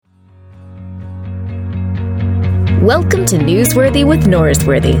Welcome to Newsworthy with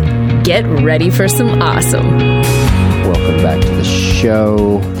Norsworthy. Get ready for some awesome. Welcome back to the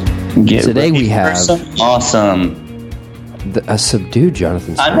show. Today we have some awesome. A subdued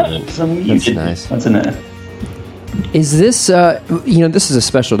Jonathan Simon. That's nice. That's enough. Is this, this is a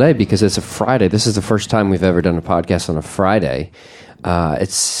special day because it's a Friday. This is the first time we've ever done a podcast on a Friday.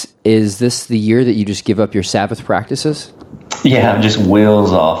 Is this the year that you just give up your Sabbath practices? Yeah, just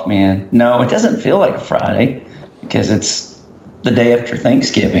wheels off, man. No, it doesn't feel like a Friday because it's the day after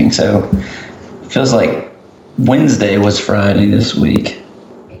Thanksgiving. So it feels like Wednesday was Friday this week.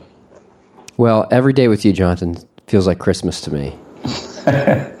 Well, every day with you, Jonathan, feels like Christmas to me.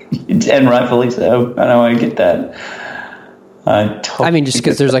 And rightfully so. I know, I get that. I mean, just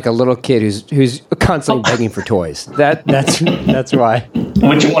because there's like a little kid who's constantly begging for toys. That's why.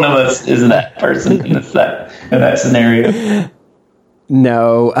 Which one of us is that person in that scenario?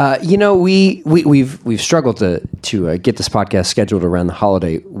 No, we've struggled to get this podcast scheduled around the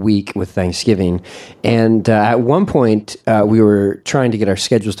holiday week with Thanksgiving, and at one point we were trying to get our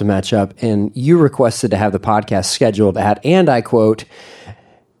schedules to match up, and you requested to have the podcast scheduled at, and I quote,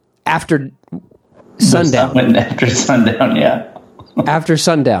 after sundown. After sundown, yeah. After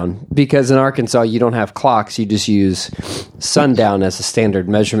sundown, because in Arkansas you don't have clocks, you just use sundown as a standard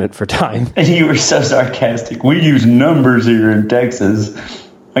measurement for time. And you were so sarcastic. We use numbers here in Texas.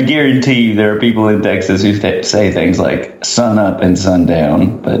 I guarantee you there are people in Texas who say things like sun up and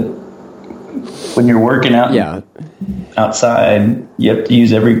sundown, but when you're working out outside, you have to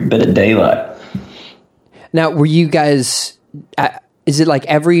use every bit of daylight. Now, were you guys, is it like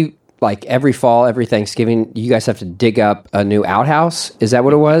every fall, every Thanksgiving, you guys have to dig up a new outhouse? Is that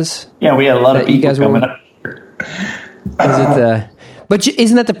what it was? Yeah, we had a lot of people coming up. But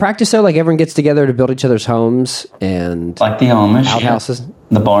isn't that the practice though? Like everyone gets together to build each other's homes and like the Amish outhouses,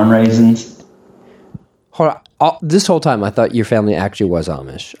 the barn raisins. Hold on, this whole time I thought your family actually was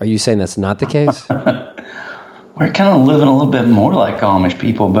Amish. Are you saying that's not the case? We're kind of living a little bit more like Amish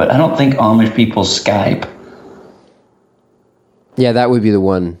people, but I don't think Amish people Skype. Yeah, that would be the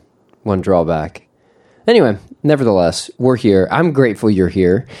one drawback. Anyway, nevertheless, we're here. I'm grateful you're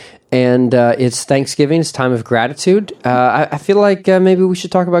here. And it's Thanksgiving. It's time of gratitude. I feel like maybe we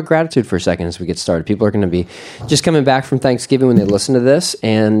should talk about gratitude for a second as we get started. People are going to be just coming back from Thanksgiving when they listen to this.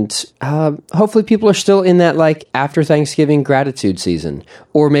 And hopefully people are still in that like after Thanksgiving gratitude season.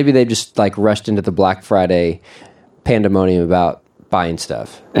 Or maybe they just like rushed into the Black Friday pandemonium about buying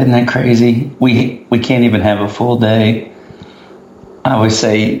stuff. Isn't that crazy? We can't even have a full day. I always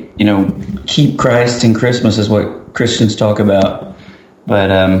say, keep Christ in Christmas is what Christians talk about.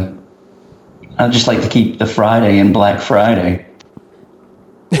 But I'd just like to keep the Friday in Black Friday.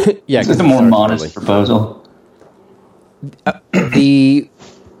 Yeah, it's a more modest proposal. The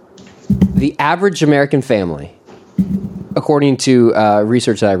average American family, according to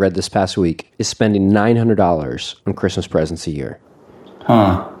research that I read this past week, is spending $900 on Christmas presents a year.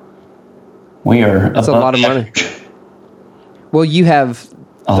 Huh. That's a lot of money. Well, you have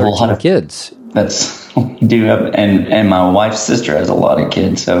 13 kids. We do have, and my wife's sister has a lot of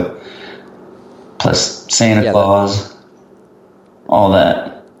kids, so plus Santa Claus, all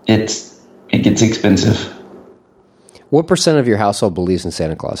that. It gets expensive. What % of your household believes in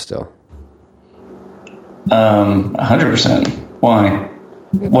Santa Claus still? 100%. Why?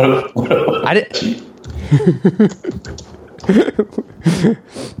 What I didn't.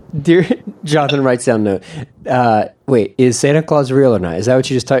 Dear Jonathan writes down note. Wait, is Santa Claus real or not? Is that what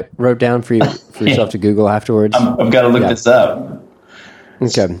you just wrote down for yourself to Google afterwards? I've got to look this up.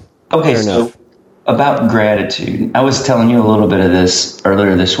 Okay. So about gratitude, I was telling you a little bit of this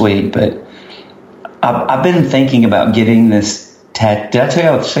earlier this week, but I've been thinking about getting this tattoo. Did I tell you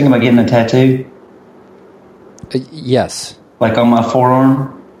I was thinking about getting a tattoo? Yes. Like on my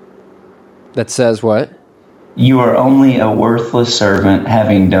forearm? That says what? You are only a worthless servant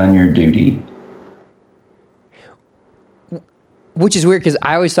having done your duty. Which is weird because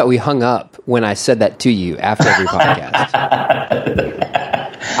I always thought we hung up when I said that to you after every podcast.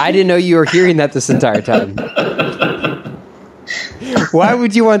 I didn't know you were hearing that this entire time. Why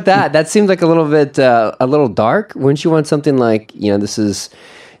would you want that? That seems like a little bit, a little dark. Wouldn't you want something like, this is,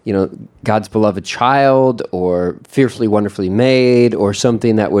 God's beloved child or fearfully, wonderfully made or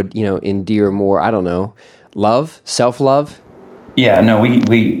something that would, endear more, I don't know, love, self-love? Yeah, no, we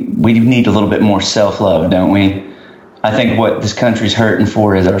need a little bit more self-love, don't we? I think what this country's hurting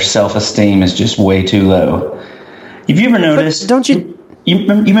for is our self-esteem is just way too low. Have you ever noticed? But don't you? You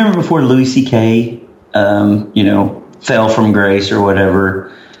remember before Louis C.K. Fell from grace or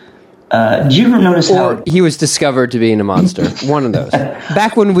whatever? Did you ever notice how he was discovered to being a monster? One of those.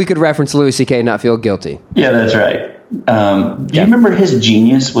 Back when we could reference Louis C.K. and not feel guilty. Yeah, that's right. Do you remember his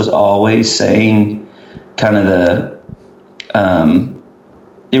genius was always saying kind of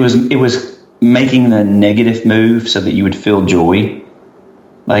it was making the negative move so that you would feel joy.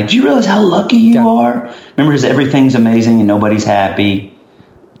 Like, do you realize how lucky you are? Remember his everything's amazing and nobody's happy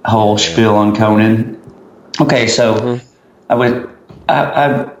whole spiel on Conan? Okay, so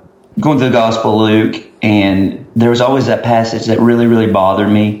I going through the Gospel of Luke, and there was always that passage that really, really bothered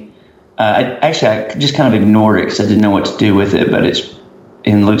me. I just kind of ignored it because I didn't know what to do with it, but it's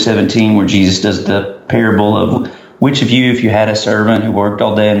in Luke 17 where Jesus does the parable of which of you, if you had a servant who worked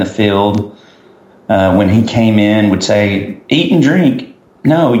all day in the field, when he came in would say, eat and drink.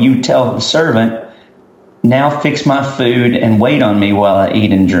 No, you tell the servant, now fix my food and wait on me while I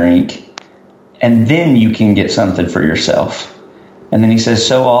eat and drink, and then you can get something for yourself. And then he says,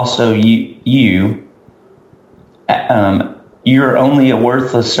 so also you're only a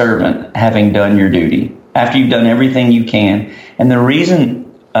worthless servant having done your duty after you've done everything you can. And the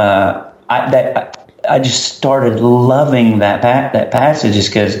reason I just started loving that passage is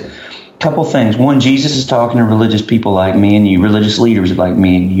because a couple things. One, Jesus is talking to religious people like me and you, religious leaders like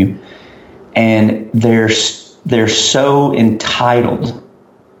me and you, and they're so entitled.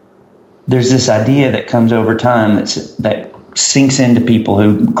 There's this idea that comes over time that sinks into people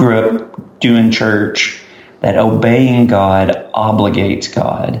who grew up doing church, that obeying God obligates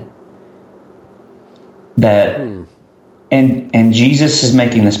God. And Jesus is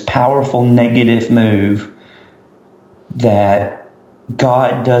making this powerful negative move that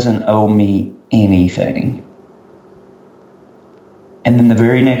God doesn't owe me anything. And then the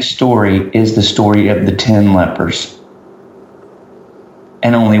very next story is the story of the 10 lepers.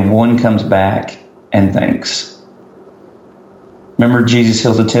 And only one comes back and thanks. Remember, Jesus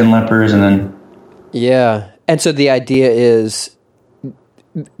heals the 10 lepers and then... Yeah. And so the idea is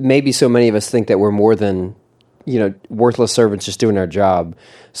maybe so many of us think that we're more than, worthless servants just doing our job.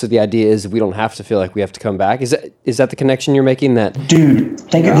 So the idea is we don't have to feel like we have to come back. Is that the connection you're making? That dude,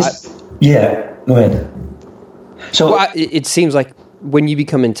 think of this. Yeah, go ahead. So it seems like when you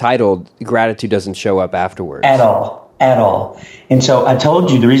become entitled, gratitude doesn't show up afterwards at all. And so I told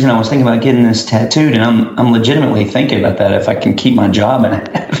you the reason I was thinking about getting this tattooed, and I'm legitimately thinking about that if I can keep my job and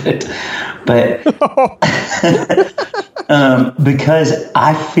have it. But because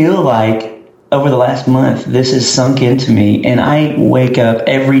I feel like over the last month, this has sunk into me, and I wake up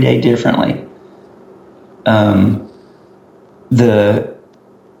every day differently.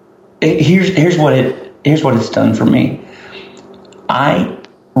 Here's what it's done for me. I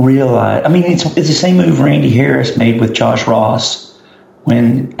realize, it's the same move Randy Harris made with Josh Ross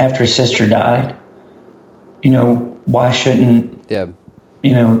when after his sister died. Why shouldn't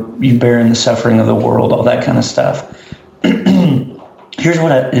you bear in the suffering of the world, all that kind of stuff. Here's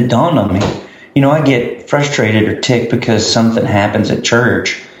what it dawned on me. I get frustrated or ticked because something happens at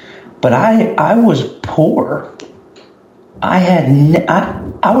church, but I was poor.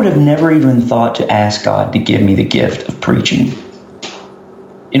 I would have never even thought to ask God to give me the gift of preaching.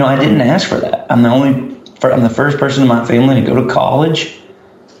 I didn't ask for that. I'm the first person in my family to go to college,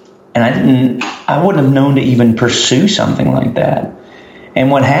 and I wouldn't have known to even pursue something like that. And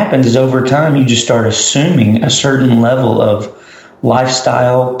what happens is over time, you just start assuming a certain level of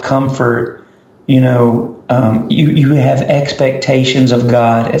lifestyle, comfort. You have expectations of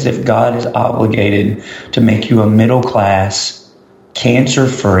God as if God is obligated to make you a middle class,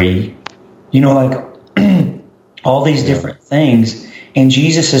 cancer-free, all these different things. And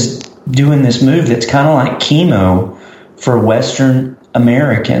Jesus is doing this move that's kind of like chemo for Western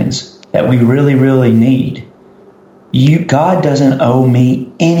Americans that we really, really need. God doesn't owe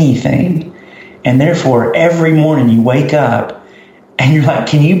me anything. And therefore, every morning you wake up and you're like,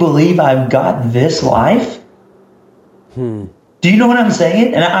 can you believe I've got this life? Do you know what I'm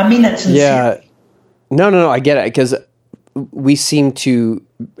saying? And I mean that sincerely. Yeah. No, I get it. Because we seem to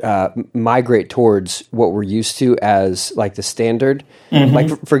migrate towards what we're used to as like the standard. Mm-hmm.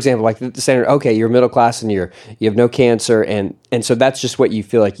 Like for example, like the standard. Okay, you're middle class and you have no cancer, and so that's just what you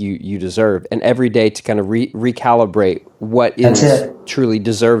feel like you deserve. And every day to kind of recalibrate what is truly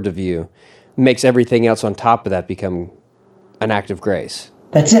deserved of you makes everything else on top of that become an act of grace.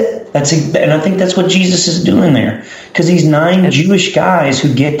 That's it. And I think that's what Jesus is doing there, because these 9 Jewish guys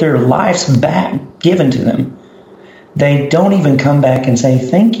who get their lives back given to them, they don't even come back and say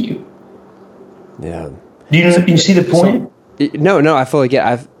thank you. Yeah. Do you see the point? No. I feel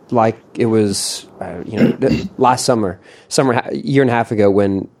like it was last summer, a year and a half ago,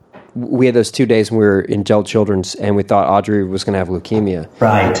 when we had those 2 days when we were in Geld Children's and we thought Audrey was going to have leukemia.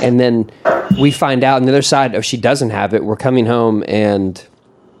 Right. And then we find out on the other side, she doesn't have it. We're coming home and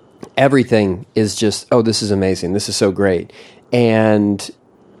everything is just, oh, this is amazing. This is so great. And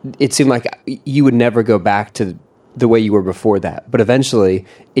it seemed like you would never go back to the way you were before that. But eventually,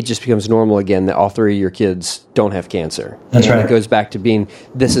 it just becomes normal again that all three of your kids don't have cancer. That's right. It goes back to being,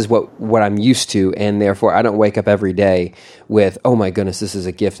 this is what I'm used to, and therefore I don't wake up every day with, oh my goodness, this is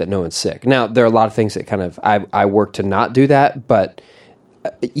a gift that no one's sick. Now, there are a lot of things that kind of, I work to not do that, but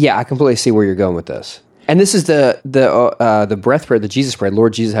yeah, I completely see where you're going with this. And this is the breath prayer, the Jesus prayer,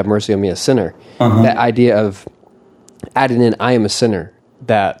 Lord Jesus, have mercy on me, a sinner. That idea of adding in, I am a sinner,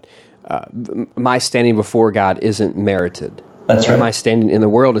 that my standing before God isn't merited. That's right. My standing in the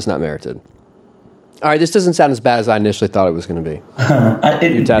world is not merited. All right, this doesn't sound as bad as I initially thought it was going to be.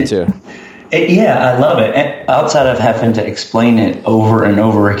 Your tattoo. Yeah, I love it. And outside of having to explain it over and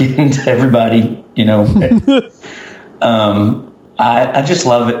over again to everybody, I just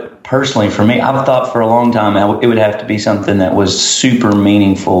love it personally. For me, I've thought for a long time it would have to be something that was super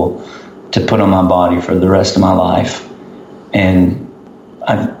meaningful to put on my body for the rest of my life. And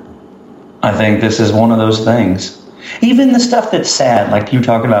I think this is one of those things. Even the stuff that's sad, like you were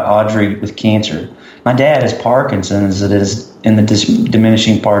talking about Audrey with cancer. My dad has Parkinson's. It is in the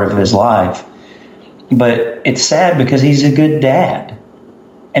diminishing part of his life. But it's sad because he's a good dad.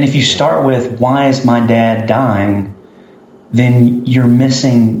 And if you start with, why is my dad dying, then you're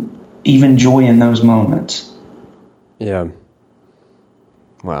missing even joy in those moments. Yeah.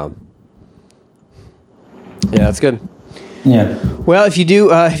 Wow. Yeah, that's good. Yeah. Well, if you do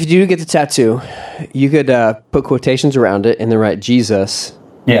get the tattoo, you could put quotations around it and then write Jesus.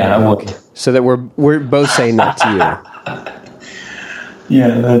 Yeah, I would. So that we're both saying that to you.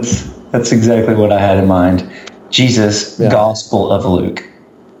 Yeah, that's exactly what I had in mind. Jesus, Gospel of Luke,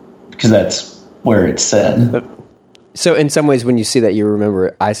 because that's where it's said. So in some ways, when you see that, you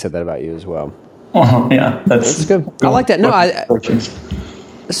remember I said that about you as well. Yeah, that's good. I like that. No,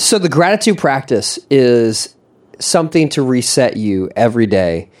 so the gratitude practice is something to reset you every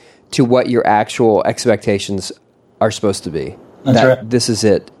day to what your actual expectations are supposed to be. That's right. This is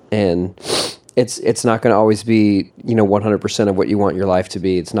it, and it's not going to always be 100% of what you want your life to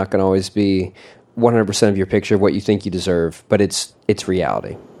be. It's not going to always be 100% of your picture of what you think you deserve, but it's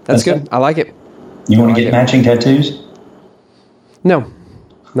reality. That's good. I like it. You want to get matching tattoos? No,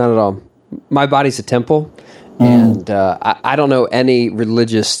 not at all. My body's a temple, and I don't know any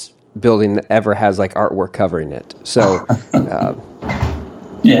religious building that ever has like artwork covering it. So,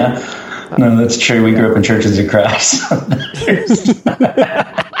 yeah, no, that's true. We grew up in churches of Christ.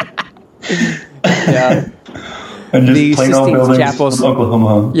 Yeah, and just the plain old Sistine buildings Chapels, from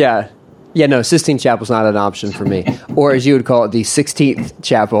Oklahoma. Yeah. No, Sistine Chapel's not an option for me, or as you would call it, the 16th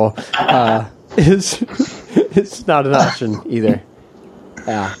Chapel it's not an option either.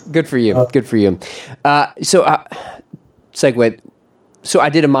 Yeah, good for you. Good for you. Segue. So I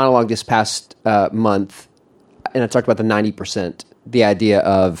did a monologue this past month, and I talked about the 90%, the idea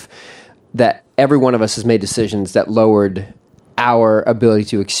of that every one of us has made decisions that lowered our ability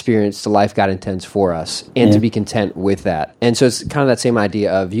to experience the life God intends for us and to be content with that. And so it's kind of that same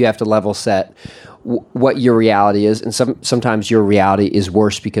idea of you have to level set what your reality is, and sometimes your reality is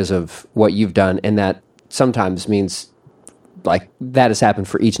worse because of what you've done, and that sometimes means like that has happened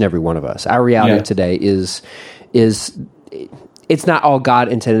for each and every one of us. Our reality today is it's not all God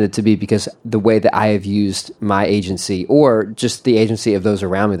intended it to be because the way that I have used my agency or just the agency of those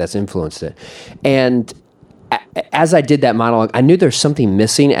around me that's influenced it. And as I did that monologue, I knew there's something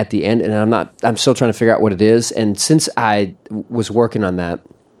missing at the end, and I'm still trying to figure out what it is. And since I was working on that,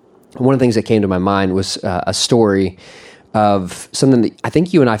 one of the things that came to my mind was a story of something that I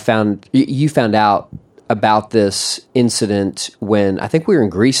think you and I found out about this incident when I think we were in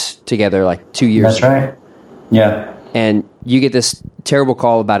Greece together like 2 years ago. That's right. Yeah. And you get this terrible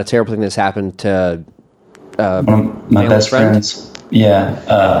call about a terrible thing that's happened to one of my best friends.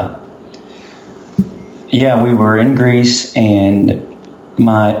 Yeah. We were in Greece, and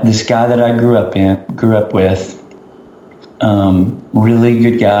this guy that I grew up with, really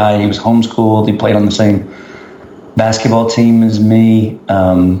good guy. He was homeschooled. He played on the same basketball team as me.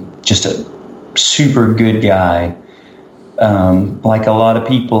 Just a super good guy. Like a lot of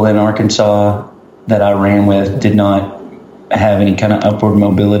people in Arkansas that I ran with, did not have any kind of upward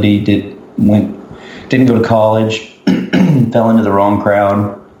mobility. Didn't go to college. Fell into the wrong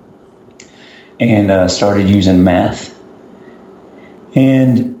crowd. And started using meth.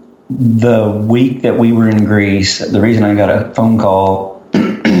 And the week that we were in Greece, the reason I got a phone call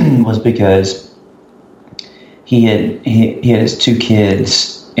was because he had his two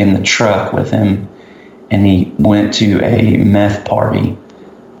kids in the truck with him, and he went to a meth party.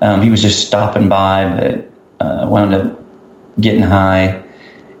 He was just stopping by, but wound up getting high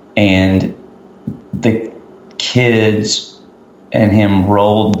and the kids and him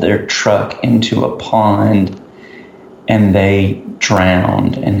rolled their truck into a pond, and they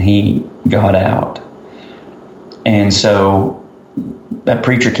drowned, and he got out. And so at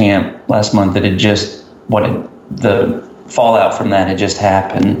preacher camp last month, the fallout from that had just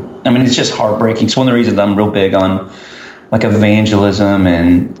happened. I mean, it's just heartbreaking. It's one of the reasons I'm real big on like evangelism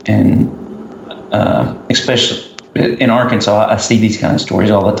and especially in Arkansas, I see these kind of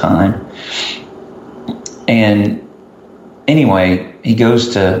stories all the time. And anyway, he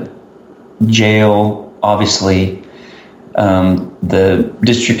goes to jail. Obviously, the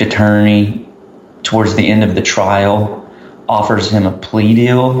district attorney, towards the end of the trial, offers him a plea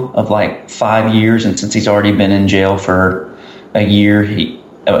deal of like 5 years. And since he's already been in jail for a year,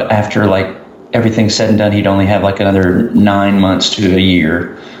 after like everything's said and done, he'd only have like another 9 months to a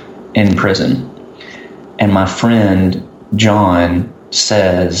year in prison. And my friend John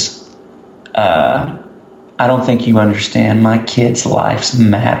says, I don't think you understand. My kids' lives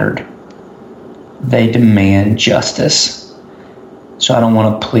mattered. They demand justice. So I don't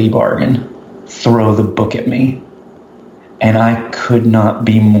want a plea bargain. Throw the book at me. And I could not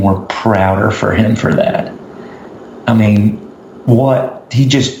be more prouder for him for that. I mean, what he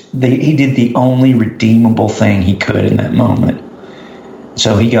did the only redeemable thing he could in that moment.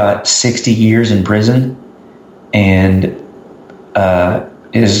 So he got 60 years in prison, and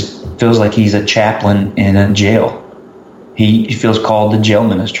feels like he's a chaplain in a jail. He feels called to jail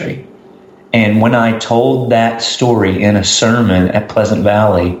ministry. And when I told that story in a sermon at Pleasant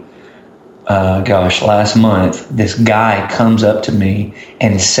Valley, last month, this guy comes up to me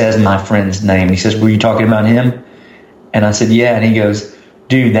and says my friend's name. He says, "Were you talking about him?" And I said, "Yeah." And he goes,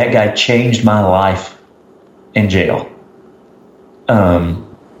 "Dude, that guy changed my life in jail."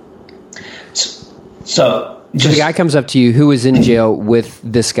 So the guy comes up to you who was in jail with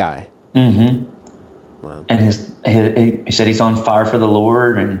this guy. Mm-hmm. Wow. And he said he's on fire for the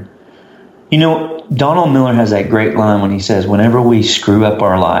Lord. And, you know, Donald Miller has that great line when he says, whenever we screw up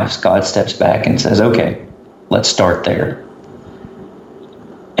our lives, God steps back and says, okay, let's start there.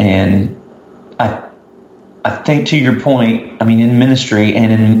 And I think, to your point, I mean, in ministry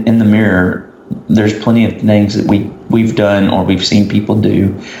and in the mirror, there's plenty of things that we've done or we've seen people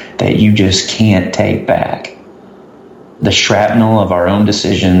do that you just can't take back. The shrapnel of our own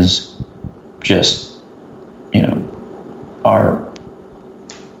decisions just, are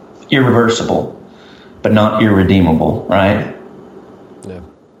irreversible, but not irredeemable, right?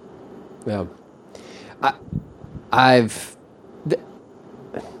 Yeah. I've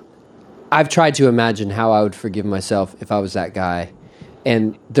tried to imagine how I would forgive myself if I was that guy.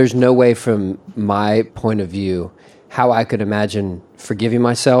 And there's no way from my point of view how I could imagine forgiving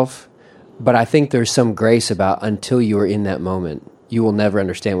myself. But I think there's some grace about until you are in that moment, you will never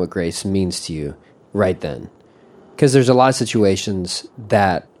understand what grace means to you right then. Because there's a lot of situations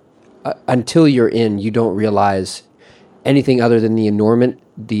that until you're in, you don't realize anything other than the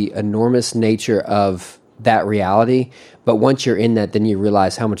enormous nature of that reality. But once you're in that, then you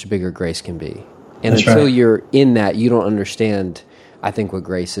realize how much bigger grace can be. And That's until right. you're in that, you don't understand, I think, what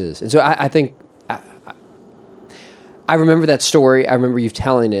grace is. And so I think I remember that story. I remember you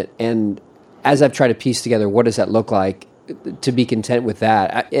telling it. And as I've tried to piece together, what does that look like to be content with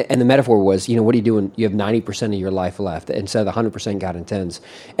that? And the metaphor was, what are you doing? You have 90% of your life left instead of the 100% God intends.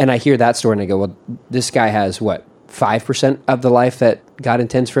 And I hear that story and I go, well, this guy has 5% of the life that God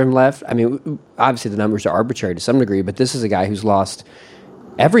intends for him left? I mean, obviously the numbers are arbitrary to some degree, but this is a guy who's lost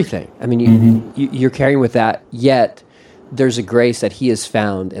everything. I mean, you're carrying with that, yet there's a grace that he has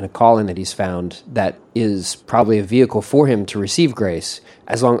found and a calling that he's found that is probably a vehicle for him to receive grace,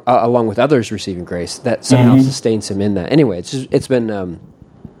 along with others receiving grace, that somehow sustains him in that. Anyway, it's been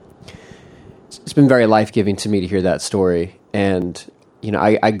very life-giving to me to hear that story, and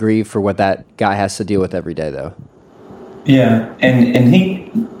I grieve for what that guy has to deal with every day, though. Yeah, and he,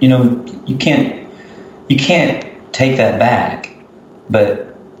 you can't take that back.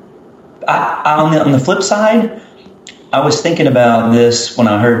 But on the flip side, I was thinking about this when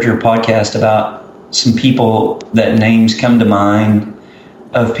I heard your podcast about some people that names come to mind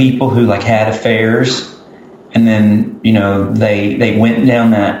of people who had affairs, and then they went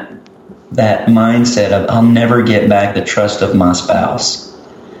down that mindset of I'll never get back the trust of my spouse.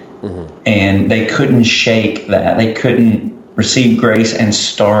 And they couldn't shake that. They couldn't receive grace and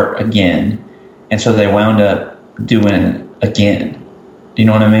start again. And so they wound up doing it again. Do you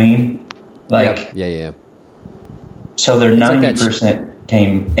know what I mean? Yeah. So their 90%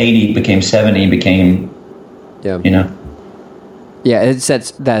 became 80, became 70, became, Yeah, it's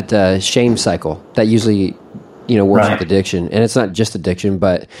that shame cycle that usually works Right. with addiction. And it's not just addiction,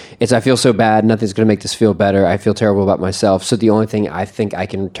 but it's, I feel so bad. Nothing's going to make this feel better. I feel terrible about myself. So the only thing I think I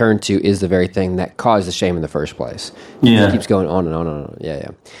can turn to is the very thing that caused the shame in the first place. Yeah. It keeps going on and on and on. Yeah.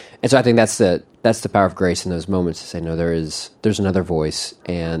 And so I think that's the power of grace in those moments to say, no, there's another voice,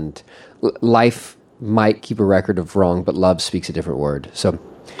 and life might keep a record of wrong, but love speaks a different word. So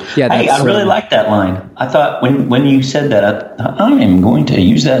yeah, Hey, I really like that line. I thought when you said that, I am going to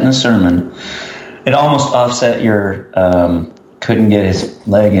use that in a sermon. It almost offset your couldn't get his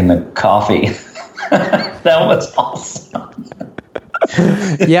leg in the coffee. That was awesome.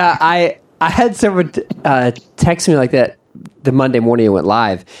 Yeah, I had someone text me like that the Monday morning it went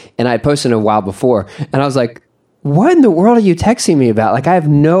live, and I had posted a while before, and I was like, what in the world are you texting me about? Like, I have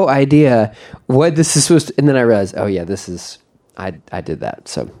no idea what this is supposed to, and then I realized, oh yeah, this is, I did that.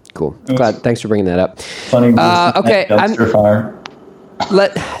 So cool. Glad. Thanks for bringing that up. Funny. Okay. Dumpster fire.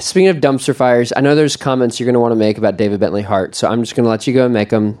 Speaking of dumpster fires, I know there's comments you're going to want to make about David Bentley Hart, so I'm just going to let you go and make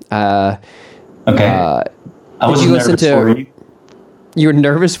them. Okay. I was you listen nervous to- for you. You were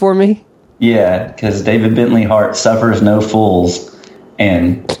nervous for me? Yeah, because David Bentley Hart suffers no fools,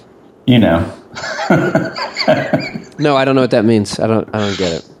 and No, I don't know what that means. I don't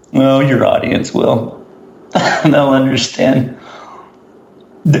get it. well, your audience will. They'll understand.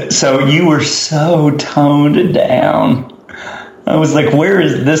 So you were so toned down. I was like, where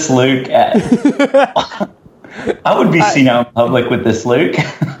is this Luke at? I would be seen out in public with this Luke.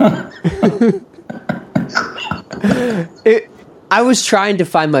 I was trying to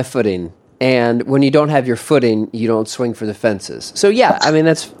find my footing, and when you don't have your footing, you don't swing for the fences. So yeah, I mean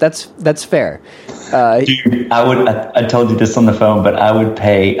that's fair. Dude, I told you this on the phone, but I would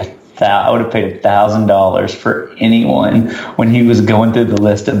pay $1,000 for anyone when he was going through the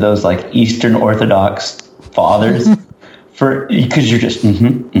list of those like Eastern Orthodox fathers. Because you're just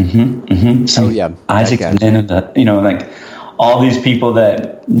So yeah, Isaac that guy. and then like all these people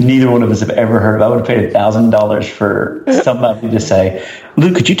that neither one of us have ever heard of. I would have paid $1,000 for somebody to say,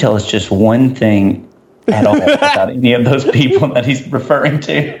 Luke, could you tell us just one thing at all about any of those people that he's referring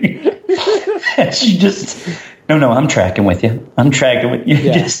to? And she just, no, I'm tracking with you.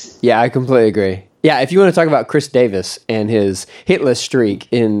 Yeah, I completely agree. Yeah, if you want to talk about Chris Davis and his hitless streak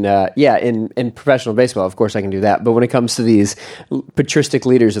in professional baseball, of course I can do that. But when it comes to these patristic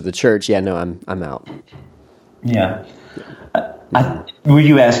leaders of the church, yeah, no, I'm out. Yeah. Were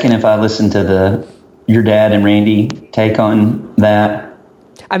you asking if I listened to your dad and Randy take on that?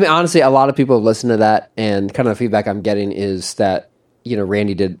 I mean, honestly, a lot of people have listened to that, and kind of the feedback I'm getting is that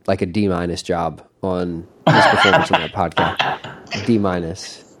Randy did like a D- job on his performance on that podcast. D-.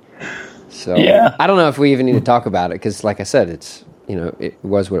 So Yeah. I don't know if we even need to talk about it because, like I said, it's it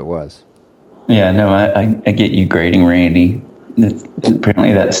was what it was. Yeah, no, I get you grading Randy.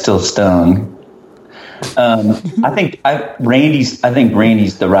 Apparently that still stung. I think Randy's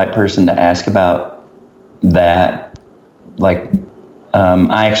the right person to ask about that. Like,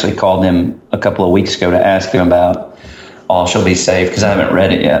 I actually called him a couple of weeks ago to ask him about All Shall Be Saved because I haven't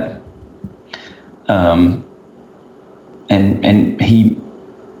read it yet. And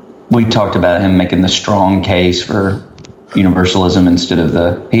we talked about him making the strong case for universalism instead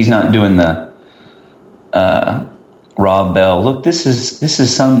of he's not doing the Rob Bell. Look, this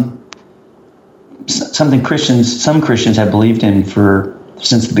is something some Christians have believed in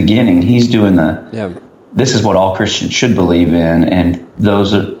since the beginning. He's doing this is what all Christians should believe in, and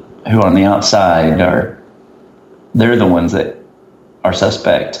those who are on the outside they're the ones that are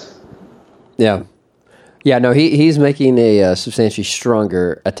suspect. Yeah. Yeah, no, he's making a substantially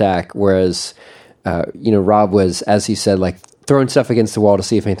stronger attack, whereas, Rob was, as he said, like throwing stuff against the wall to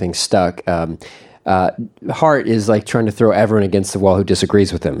see if anything stuck. Hart is like trying to throw everyone against the wall who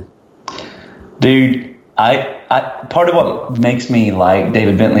disagrees with him. Dude, I part of what makes me like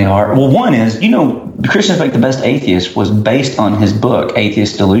David Bentley Hart, well, one is, The Christians Make the Best Atheist was based on his book,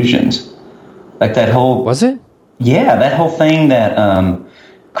 Atheist Delusions. Like that whole... Was it? Yeah, that whole thing that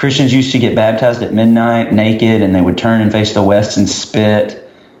Christians used to get baptized at midnight naked, and they would turn and face the west and spit,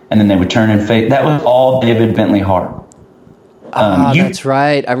 and then they would turn and face... That was all David Bentley Hart. That's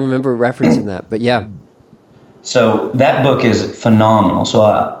right. I remember referencing that, but yeah. So that book is phenomenal. So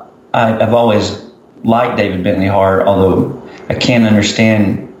I've always liked David Bentley Hart, although I can't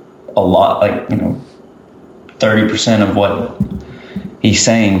understand a lot, like, 30% of what he's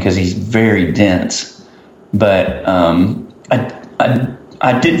saying because he's very dense. But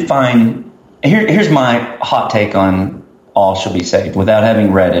I did find... Here's my hot take on All Shall Be Saved without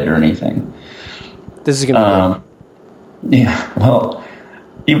having read it or anything. This is going to Yeah, well,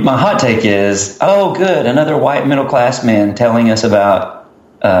 my hot take is, oh, good, another white middle-class man telling us about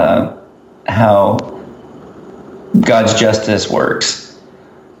how God's justice works.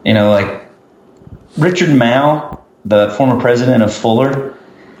 You know, like Richard Mao, the former president of Fuller,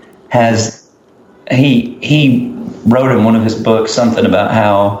 he wrote in one of his books something about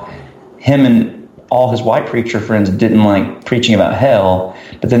how him and all his white preacher friends didn't like preaching about hell,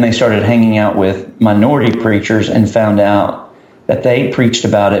 but then they started hanging out with minority preachers and found out that they preached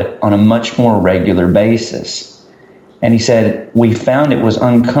about it on a much more regular basis. And he said, we found it was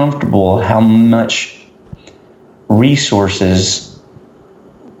uncomfortable how much resources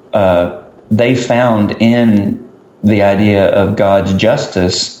they found in the idea of God's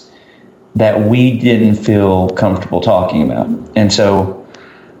justice that we didn't feel comfortable talking about. And so,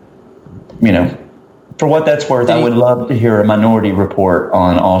 you know, for what that's worth, I would love to hear a Minority Report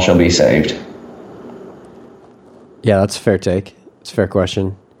on All Shall Be Saved. Yeah, that's a fair take. It's a fair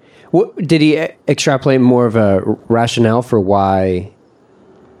question. Did he extrapolate more of a rationale for why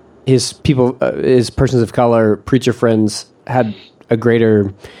his persons of color, preacher friends, had a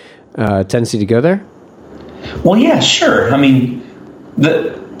greater tendency to go there? Well, yeah, sure. I mean,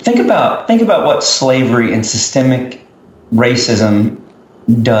 think about what slavery and systemic racism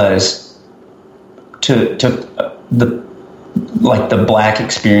does to the black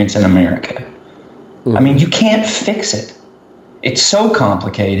experience in America. I mean, you can't fix it. It's so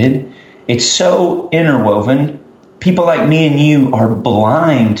complicated. It's so interwoven. People like me and you are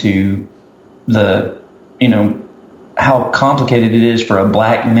blind to how complicated it is for a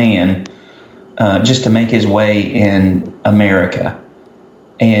black man just to make his way in America.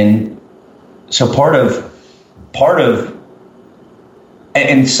 And so part of,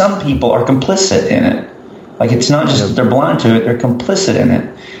 and some people are complicit in it. Like, it's not just that they're blind to it, they're complicit in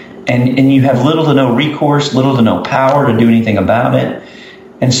it. And you have little to no recourse, little to no power to do anything about it.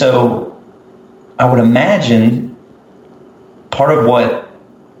 And so I would imagine part of what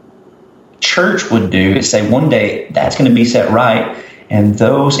church would do is say one day that's going to be set right. And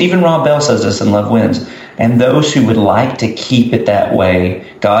those, even Rob Bell says this in Love Wins, and those who would like to keep it that way,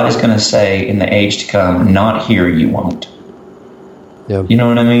 God is going to say in the age to come, not here you won't. Yeah. You know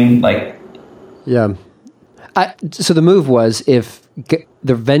what I mean? Like, yeah. So the move was, if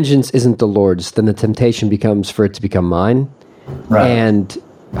the vengeance isn't the Lord's, then the temptation becomes for it to become mine. right. And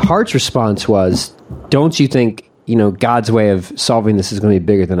Hart's response was, don't you think, God's way of solving this is going to be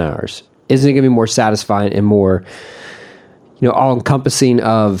bigger than ours? Isn't it going to be more satisfying and more, all-encompassing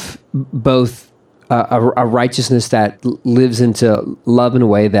of both a righteousness that lives into love in a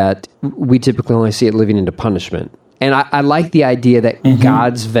way that we typically only see it living into punishment? And I like the idea that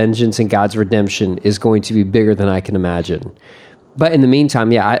God's vengeance and God's redemption is going to be bigger than I can imagine. But in the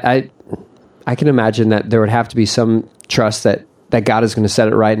meantime, yeah, I can imagine that there would have to be some trust that God is going to set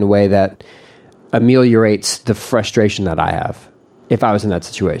it right in a way that ameliorates the frustration that I have if I was in that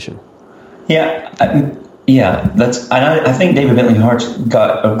situation. Yeah, I think David Bentley Hart's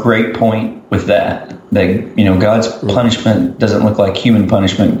got a great point with that. God's punishment doesn't look like human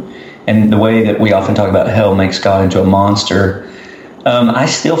punishment. And the way that we often talk about hell makes God into a monster. I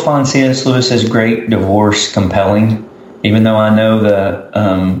still find C.S. Lewis's Great Divorce compelling, even though I know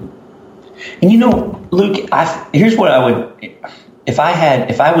Luke, here's what I would, if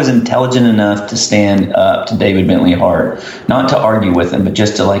I was intelligent enough to stand up to David Bentley Hart, not to argue with him, but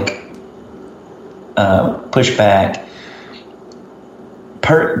just to push back,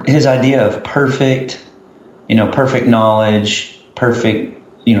 his idea of perfect knowledge, perfect,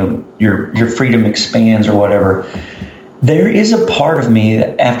 your freedom expands or whatever. There is a part of me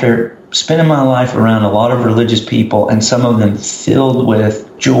that, after spending my life around a lot of religious people, and some of them filled with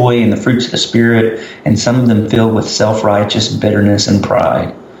joy and the fruits of the Spirit, and some of them filled with self-righteous bitterness and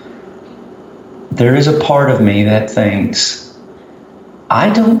pride, there is a part of me that thinks,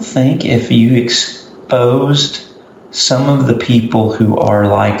 I don't think if you exposed some of the people who are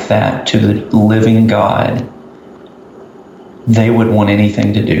like that to the living God, they would want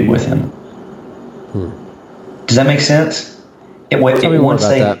anything to do with him. Does that make sense? Tell me more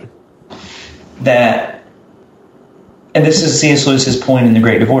about that. And this is C.S. Lewis's point in The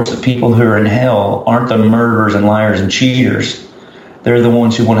Great Divorce, that people who are in hell aren't the murderers and liars and cheaters. They're the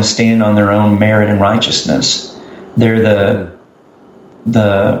ones who want to stand on their own merit and righteousness. They're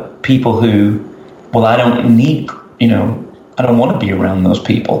the people who, I don't need, I don't want to be around those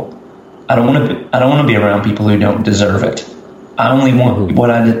people. I don't want to be around people who don't deserve it. I only want what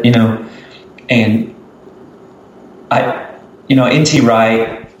I, and N.T.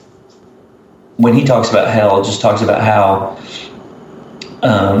 Wright, when he talks about hell, just talks about how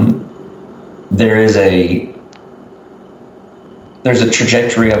there's a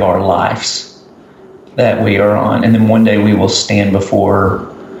trajectory of our lives that we are on, and then one day we will stand before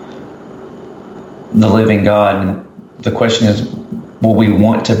the living God. And the question is, will we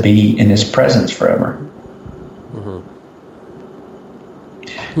want to be in his presence forever?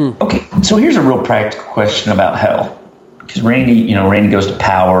 Okay, so here's a real practical question about hell. Because Randy goes to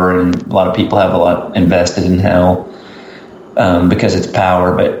power, and a lot of people have a lot invested in hell because it's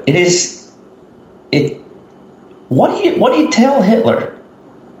power. But what do you tell Hitler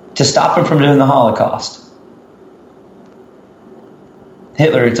to stop him from doing the Holocaust?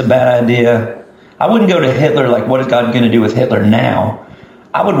 Hitler, it's a bad idea. I wouldn't go to Hitler like, what is God going to do with Hitler now?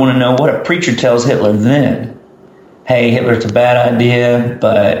 I would want to know what a preacher tells Hitler then. Hey, Hitler, it's a bad idea,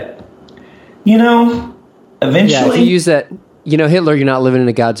 but, eventually... Yeah, if you use that, Hitler, you're not living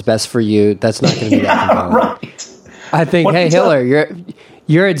into God's best for you. That's not going to be that compelling. Right. I think, hey, Hitler, you're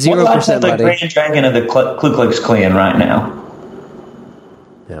at 0%, buddy. The Grand Dragon of the Ku Klux Klan right now.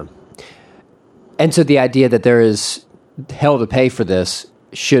 Yeah. And so the idea that there is hell to pay for this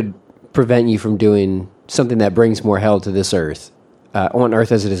should prevent you from doing something that brings more hell to this earth, on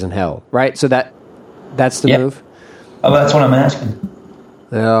earth as it is in hell, right? So that's the move? Oh, that's what I'm asking.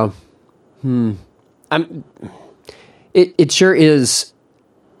 Yeah. It sure is.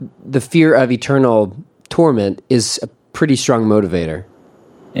 The fear of eternal torment is a pretty strong motivator.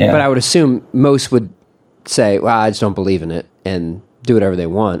 Yeah. But I would assume most would say, well, I just don't believe in it, and do whatever they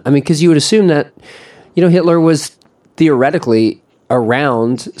want. I mean, because you would assume that, Hitler was theoretically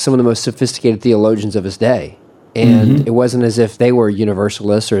around some of the most sophisticated theologians of his day. And it wasn't as if they were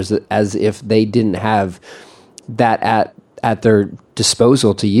universalists, or as if they didn't have that at their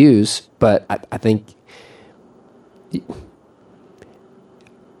disposal to use. But I think it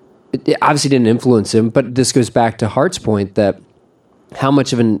obviously didn't influence him. But this goes back to Hart's point that how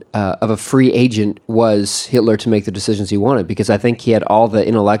much of a free agent was Hitler to make the decisions he wanted? Because I think he had all the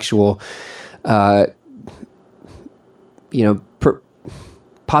intellectual,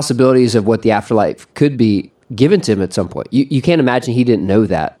 possibilities of what the afterlife could be given to him at some point. You can't imagine he didn't know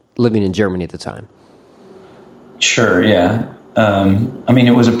that living in Germany at the time. Sure, yeah.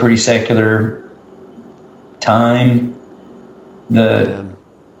 It was a pretty secular time.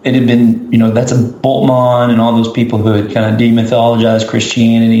 It had been, that's a Bultmann and all those people who had kind of demythologized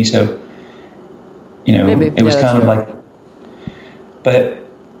Christianity. So, it was kind of like, but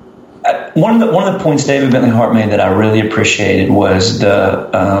one of the points David Bentley Hart made that I really appreciated was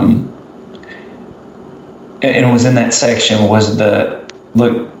and it was in that section, was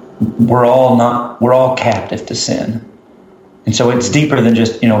look, we're all captive to sin. And so it's deeper than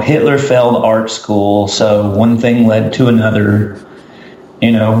just, Hitler failed art school, so one thing led to another.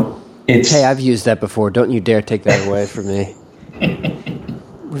 Hey, I've used that before. Don't you dare take that away from me.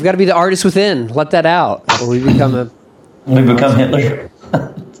 We've got to be the artist within. Let that out. Or we become Hitler.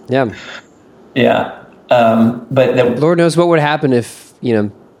 Yeah. Yeah. But Lord knows what would happen if,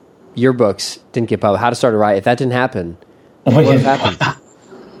 your books didn't get published. How to Start a Riot. If that didn't happen, what would have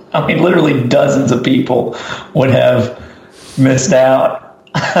happened? Literally dozens of people would have missed out.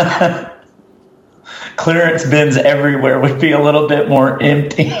 Clearance bins everywhere would be a little bit more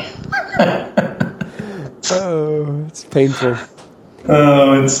empty. Oh, it's painful.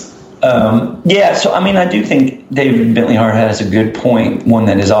 Oh, it's yeah. So I do think David Bentley Hart has a good point, one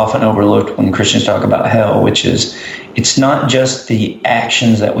that is often overlooked when Christians talk about hell, which is it's not just the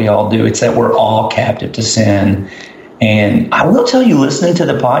actions that we all do; it's that we're all captive to sin. And I will tell you, listening to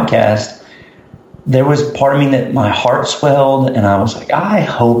the podcast, there was part of me that my heart swelled, and I was like, I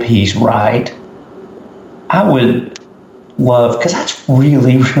hope he's right. I would love, because that's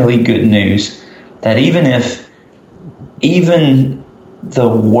really, really good news, that even the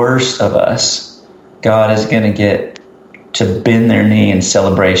worst of us, God is going to get to bend their knee in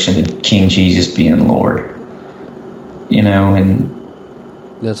celebration of King Jesus being Lord. And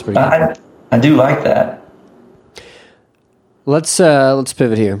that's pretty good. I do like that. Let's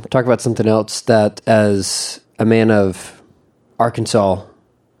pivot here. Talk about something else that, as a man of Arkansas,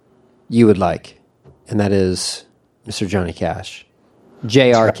 you would like. And that is Mr. Johnny Cash.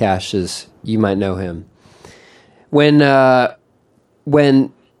 J.R. Cash, as you might know him. When Beck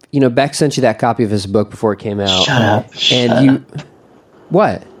sent you that copy of his book before it came out. Shut up.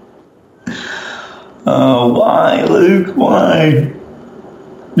 What? Oh, why, Luke? Why?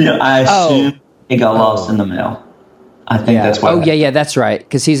 Yeah, I assume it got lost in the mail. I think that's what. Oh, yeah, that's right.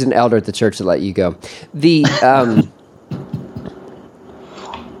 Because he's an elder at the church that let you go. The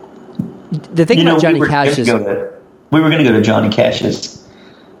thing about Johnny Cash is... we were going to go to Johnny Cash's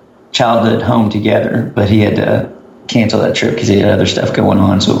childhood home together, but he had to cancel that trip because he had other stuff going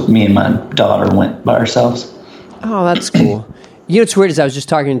on. So me and my daughter went by ourselves. Oh, that's cool. What's weird is I was just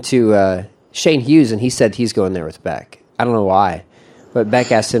talking to Shane Hughes, and he said he's going there with Beck. I don't know why, but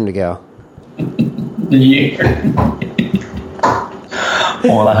Beck asked him to go. the year.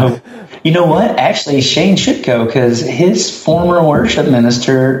 Well, I hope. You know what? Actually, Shane should go because his former worship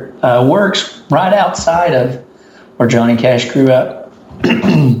minister works right outside of where Johnny Cash grew up.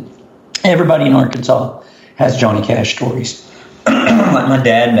 Everybody in Arkansas has Johnny Cash stories. Like my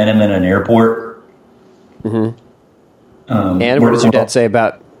dad met him in an airport. Mm-hmm. And what does your dad say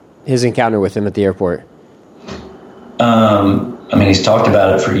about his encounter with him at the airport? I mean, he's talked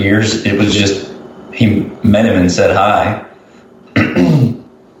about it for years. It was just, he met him and said hi.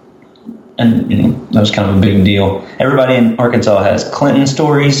 And, that was kind of a big deal. Everybody in Arkansas has Clinton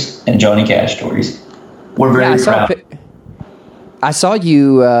stories and Johnny Cash stories. We're very proud. I saw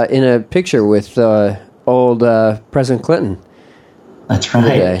you in a picture with old President Clinton. That's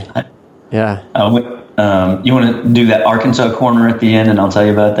right. Yeah. You want to do that Arkansas corner at the end, and I'll tell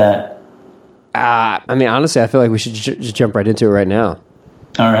you about that? I mean, honestly, I feel like we should just jump right into it right now.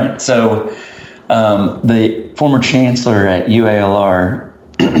 All right. So the former chancellor at UALR,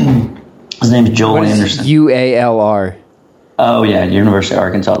 his name is Joel Anderson. UALR. Oh, yeah, University of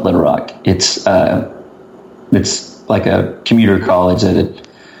Arkansas at Little Rock. It's like a commuter college that I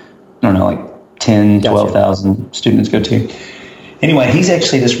don't know, like 10, 12,000 students go to. Anyway, he's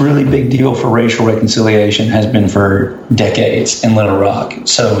actually this really big deal for racial reconciliation, has been for decades in Little Rock.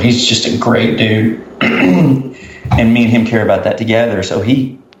 So he's just a great dude. And me and him care about that together. So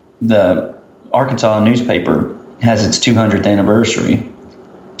the Arkansas newspaper has its 200th anniversary,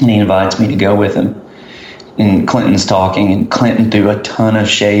 and he invites me to go with him. And Clinton's talking, and Clinton threw a ton of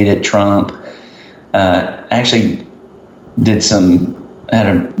shade at Trump. Actually had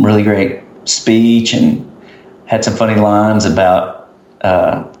a really great speech and had some funny lines about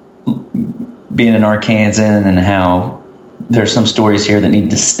being an Arkansan and how there's some stories here that need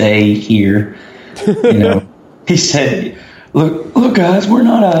to stay here. He said, "Look, guys, we're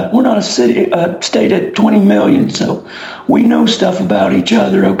not a state at 20 million, so we know stuff about each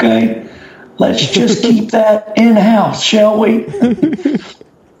other. Okay, let's just keep that in house, shall we?"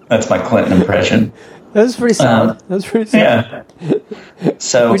 That's my Clinton impression. That was pretty solid. Yeah.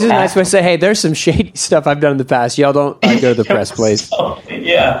 So, which is a nice way to say, hey, there's some shady stuff I've done in the past. Y'all don't go to the press, please.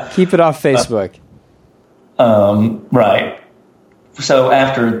 Yeah. Keep it off Facebook. Right. So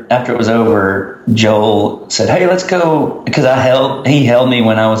after it was over, Joel said, "Hey, let's go," because he held me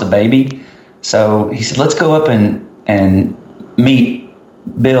when I was a baby. So he said, "Let's go up and meet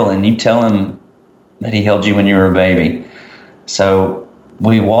Bill, and you tell him that he held you when you were a baby." So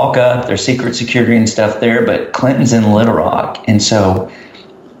we walk up, there's secret security and stuff there, but Clinton's in Little Rock. And so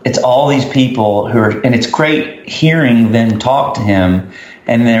it's all these people and it's great hearing them talk to him.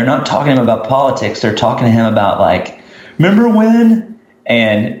 And they're not talking to him about politics. They're talking to him about, like, remember when?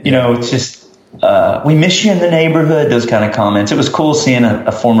 And, it's just, we miss you in the neighborhood, those kind of comments. It was cool seeing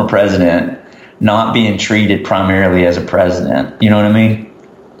a former president not being treated primarily as a president. You know what I mean?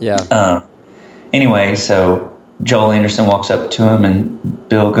 Yeah. Anyway, so Joel Anderson walks up to him, and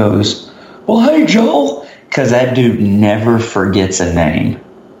Bill goes, "Well, hey, Joel," because that dude never forgets a name,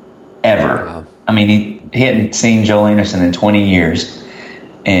 ever. Wow. I mean, he hadn't seen Joel Anderson in 20 years.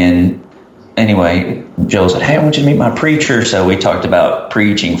 And anyway, Joel said, "Hey, I want you to meet my preacher." So we talked about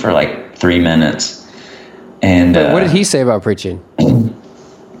preaching for like 3 minutes. And what did he say about preaching?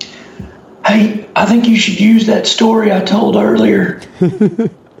 "Hey, I think you should use that story I told earlier."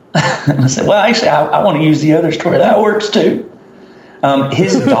 I said, "Well, actually, I want to use the other story. That works too."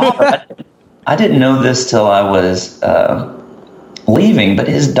 His daughter, I didn't know this till I was leaving, but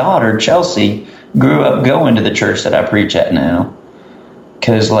his daughter, Chelsea, grew up going to the church that I preach at now.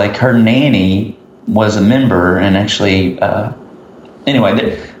 Because, like, her nanny was a member, and actually,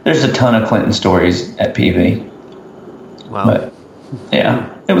 anyway, there's a ton of Clinton stories at PV. Wow. But, yeah,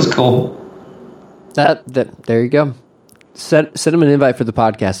 it was cool. There you go. Send him an invite for the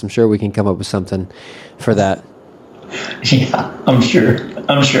podcast. I'm sure we can come up with something for that. Yeah, I'm sure.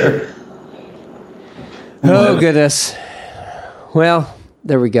 Oh, goodness. Well,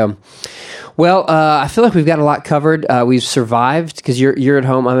 there we go. Well, I feel like we've got a lot covered. We've survived because you're at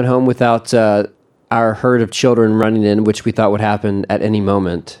home. I'm at home without our herd of children running in, which we thought would happen at any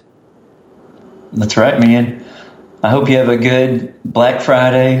moment. That's right, man. I hope you have a good Black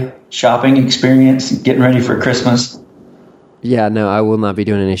Friday shopping experience, getting ready for Christmas. Yeah, no, I will not be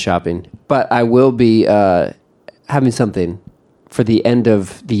doing any shopping, but I will be having something for the end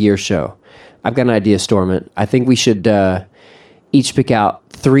of the year show. I've got an idea, Stormont. I think we should each pick out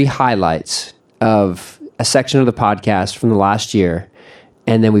 3 highlights of a section of the podcast from the last year,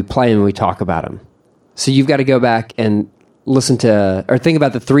 and then we play them and we talk about them. So you've got to go back and listen to, or think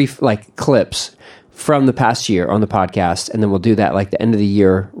about the 3 clips from the past year on the podcast, and then we'll do that like the end of the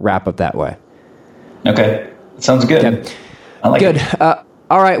year wrap up that way. Okay. Sounds good. Okay. I like Good. it.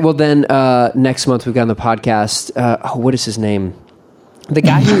 All right. Well, then next month we've got on the podcast. What is his name? The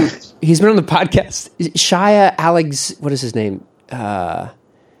guy who he's been on the podcast. Shia Alex. What is his name? What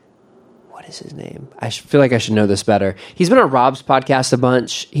is his name? I feel like I should know this better. He's been on Rob's podcast a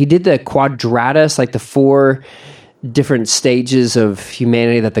bunch. He did the Quadratus, like the 4 different stages of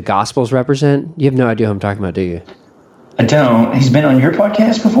humanity that the Gospels represent. You have no idea who I'm talking about, do you? I don't. He's been on your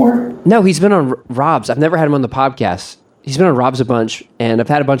podcast before? No, he's been on Rob's. I've never had him on the podcast. He's been on Rob's a bunch, and I've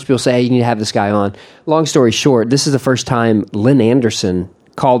had a bunch of people say, hey, you need to have this guy on. Long story short, this is the first time Lynn Anderson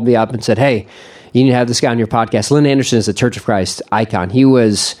called me up and said, hey, you need to have this guy on your podcast. Lynn Anderson is a Church of Christ icon. He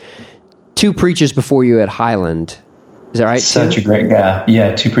was 2 preachers before you at Highland. Is that right? Such a great guy.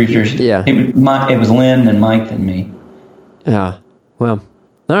 Yeah, 2 preachers. Yeah. It was Lynn and Mike and me. Yeah. Well,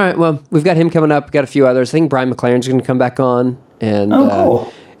 all right. Well, we've got him coming up. We've got a few others. I think Brian McLaren's going to come back on. And,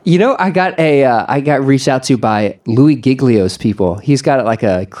 cool. You know, I got reached out to by Louis Giglio's people. He's got like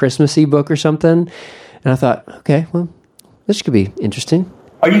a Christmassy book or something. And I thought, okay, well, this could be interesting.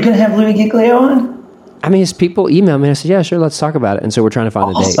 Are you going to have Louis Giglio on? I mean, his people emailed me. I said, yeah, sure, let's talk about it. And so we're trying to find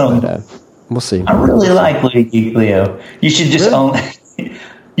a date. But we'll see. I really like Louis Giglio. You should just own...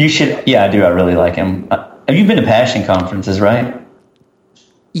 You should... Yeah, I do. I really like him. Have you been to Passion conferences, right?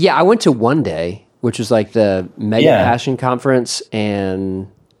 Yeah, I went to one day, which was like the Mega Passion conference.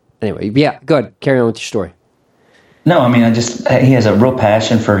 And anyway, yeah, go ahead. Carry on with your story. No, I mean, he has a real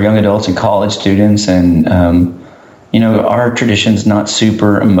passion for young adults and college students. And, our tradition's not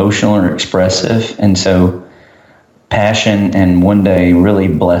super emotional or expressive. And so Passion and One Day really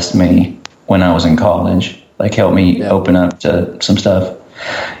blessed me when I was in college, like helped me open up to some stuff.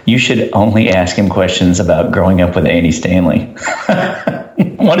 You should only ask him questions about growing up with Andy Stanley.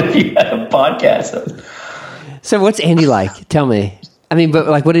 What if you had a podcast? So what's Andy like? Tell me. I mean, but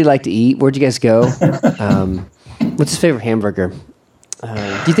like, what did he like to eat? Where'd you guys go? What's his favorite hamburger?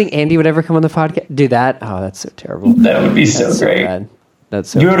 Do you think Andy would ever come on the podcast? Do that? Oh, that's so terrible. That would be so great. Bad. That's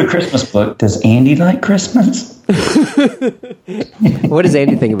so you wrote a Christmas book. Does Andy like Christmas? What does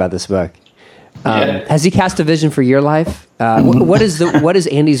Andy think about this book? Has he cast a vision for your life? What is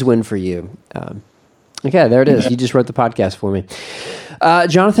Andy's win for you? Okay, there it is. You just wrote the podcast for me.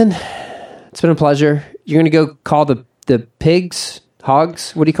 Jonathan, it's been a pleasure. You're going to go call the pigs,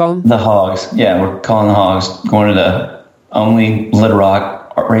 hogs? What do you call them? The hogs. Yeah, we're calling the hogs. Going to the only Little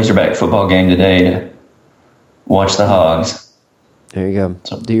Rock Razorback football game today to watch the hogs. There you go.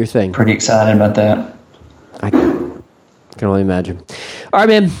 So do your thing. Pretty excited about that. I can only imagine. All right,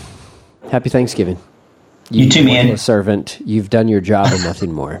 man. Happy Thanksgiving. You too, man. A servant. You've done your job and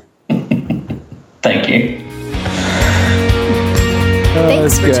nothing more. Thank you.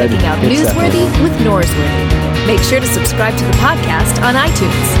 Thanks for checking out Newsworthy with Norsworthy. Make sure to subscribe to the podcast on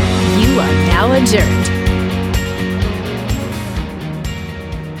iTunes. You are now adjourned.